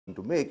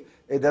to make,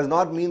 it does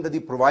not mean that the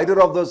provider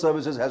of those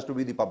services has to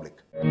be the public.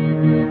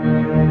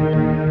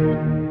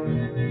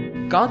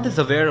 Kant is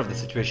aware of the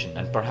situation,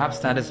 and perhaps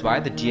that is why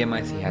the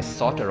DMIC has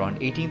sought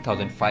around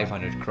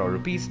 18,500 crore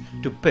rupees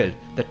to build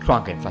the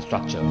trunk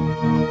infrastructure,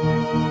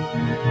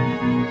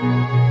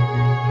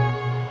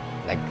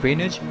 like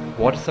drainage,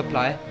 water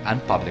supply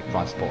and public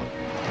transport.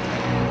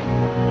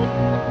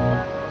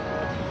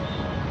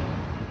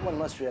 One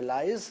must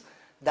realize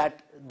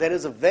that there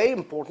is a very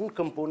important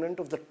component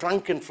of the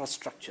trunk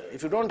infrastructure.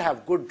 If you don't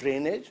have good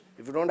drainage,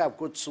 if you don't have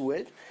good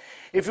sewage,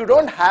 if you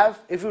don't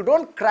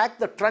crack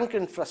the trunk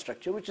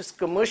infrastructure, which is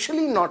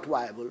commercially not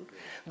viable,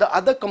 the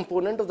other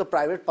component of the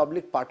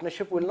private-public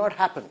partnership will not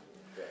happen.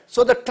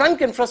 So the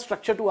trunk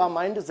infrastructure, to our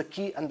mind, is the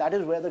key, and that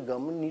is where the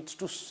government needs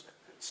to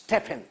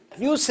step in.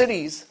 New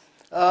cities,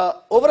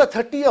 over a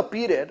 30-year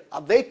period,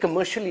 are very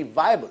commercially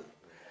viable.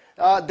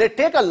 They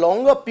take a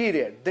longer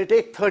period. They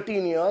take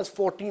 13 years,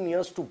 14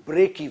 years to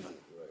break even.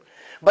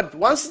 But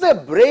once they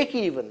break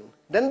even,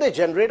 then they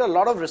generate a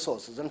lot of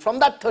resources. And from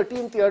that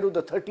 13th year to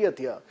the 30th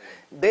year,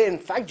 they in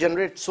fact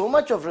generate so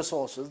much of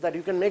resources that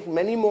you can make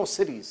many more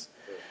cities.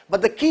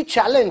 But the key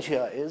challenge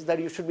here is that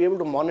you should be able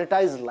to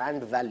monetize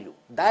land value.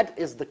 That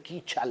is the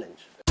key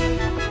challenge.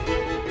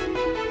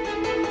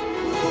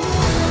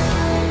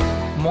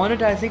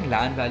 Monetizing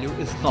land value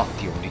is not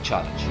the only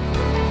challenge.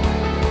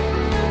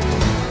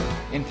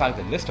 In fact,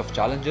 the list of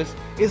challenges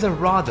is a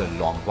rather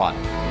long one.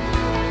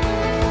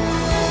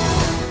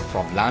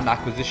 From land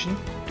acquisition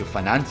to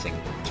financing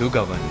to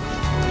governance.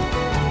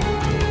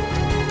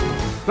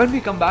 When we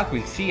come back,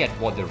 we'll see at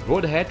what the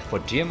road ahead for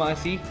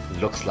DMIC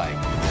looks like.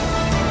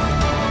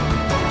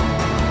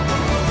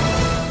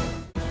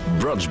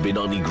 Braj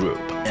Binani Group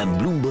and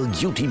Bloomberg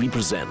UTV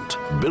present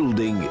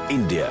Building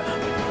India.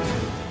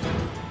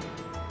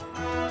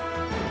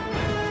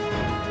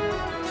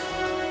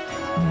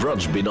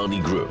 Braj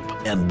Binani Group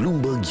and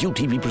Bloomberg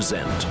UTV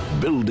present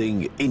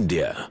Building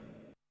India.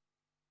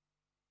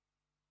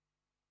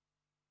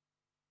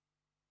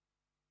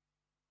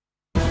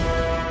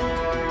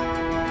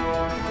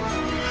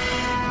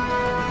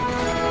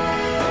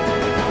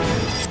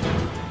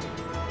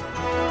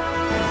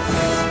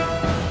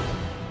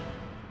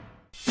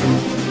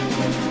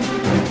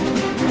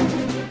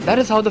 That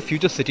is how the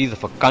future cities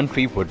of a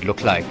country would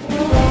look like.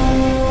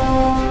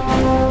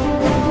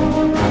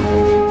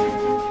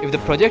 If the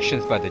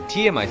projections by the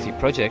DMIC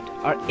project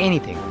are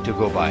anything to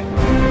go by.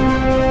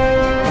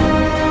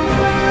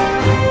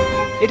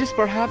 It is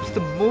perhaps the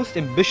most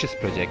ambitious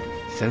project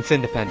since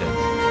independence.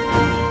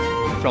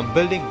 From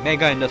building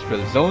mega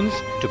industrial zones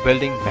to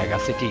building mega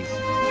cities.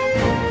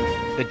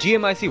 The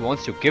DMIC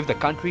wants to give the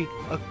country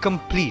a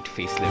complete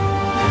facelift.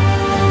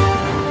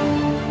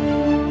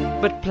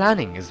 But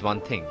planning is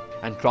one thing,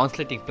 and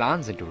translating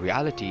plans into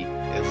reality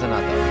is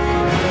another.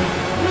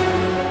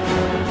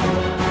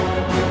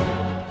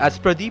 As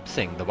Pradeep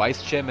Singh, the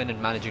Vice Chairman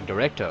and Managing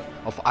Director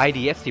of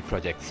IDFC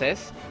project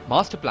says,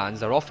 master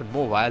plans are often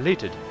more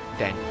violated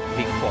than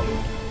being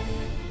followed.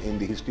 In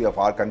the history of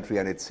our country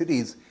and its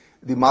cities,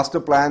 the master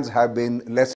plans have been less